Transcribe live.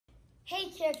Hey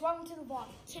kids, welcome to the vlog.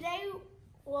 Today,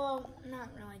 well, not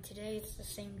really today, it's the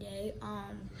same day.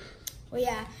 Well,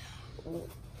 yeah.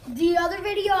 The other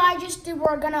video I just did,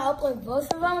 we're gonna upload both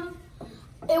of them.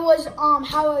 It was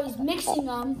how I was mixing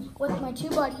them with my two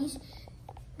buddies.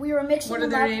 We were mixing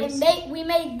them up and we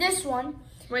made this one.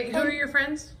 Wait, who are your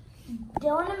friends?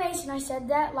 Dylan and Mason, I said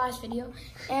that last video.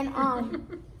 And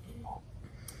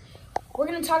we're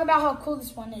gonna talk about how cool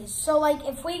this one is. So like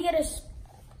if we get a,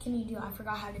 I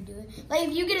forgot how to do it. Like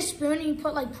if you get a spoon and you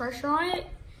put like pressure on it,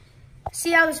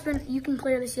 see how the spoon, you can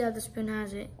clearly see how the spoon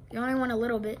has it. You only want a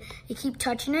little bit. You keep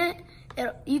touching it,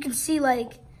 you can see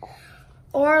like,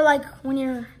 or like when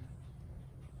you're,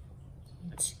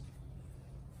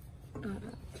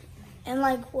 and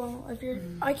like, well, if you're,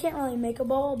 I can't really make a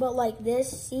ball, but like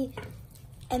this, see,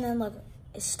 and then look,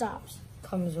 it stops.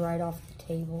 Comes right off the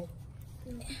table.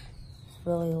 It's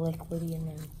really liquidy and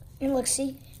then. And look,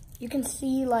 see, you can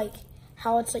see like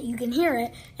how it's like, you can hear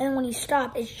it, and then when you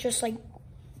stop, it's just like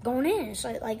going in. It's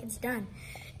like it's done.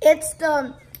 It's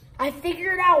the, I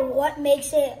figured out what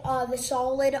makes it, the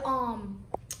solid,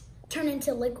 turn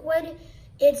into liquid.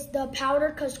 It's the powder,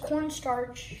 because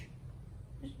cornstarch,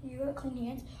 you gotta clean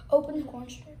hands, open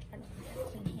cornstarch, I don't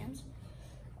know, clean hands.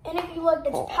 And if you look,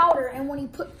 it's powder, and when you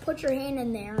put your hand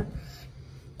in there,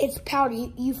 it's powder.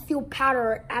 You feel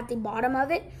powder at the bottom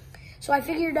of it. So I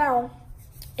figured out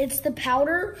it's the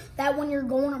powder that when you're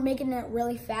going or making it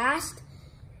really fast,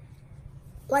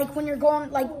 like when you're going,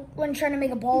 like when you're trying to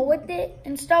make a ball with it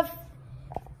and stuff,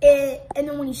 and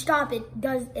then when you stop,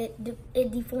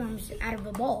 it deforms out of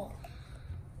a ball.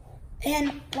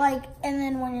 And like, and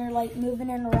then when you're like moving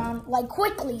it around like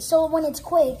quickly, so when it's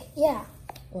quick, yeah.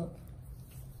 Look.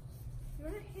 My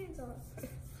hands off.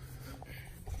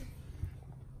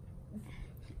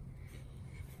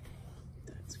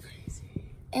 That's crazy.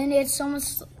 And it's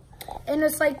almost, and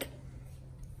it's like,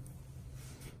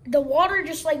 the water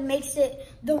just like makes it,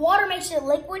 the water makes it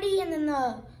liquidy, and then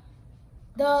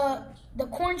the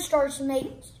cornstarch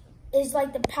is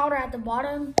like the powder at the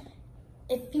bottom.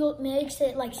 It makes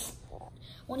it like,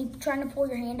 when you're trying to pull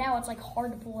your hand out, it's like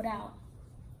hard to pull it out.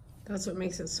 That's what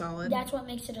makes it solid? That's what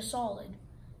makes it a solid.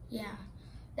 Yeah.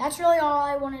 That's really all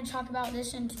I wanted to talk about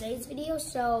this in today's video.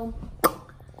 So,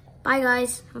 bye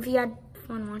guys. Hope you had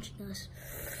fun watching this.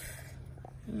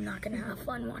 I'm not gonna have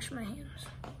fun washing my hands.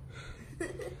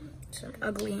 It's like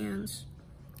ugly hands.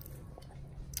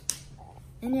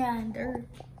 And yeah, dirt.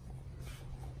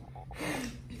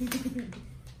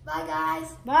 Bye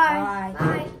guys. Bye.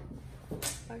 Bye.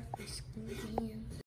 Bye.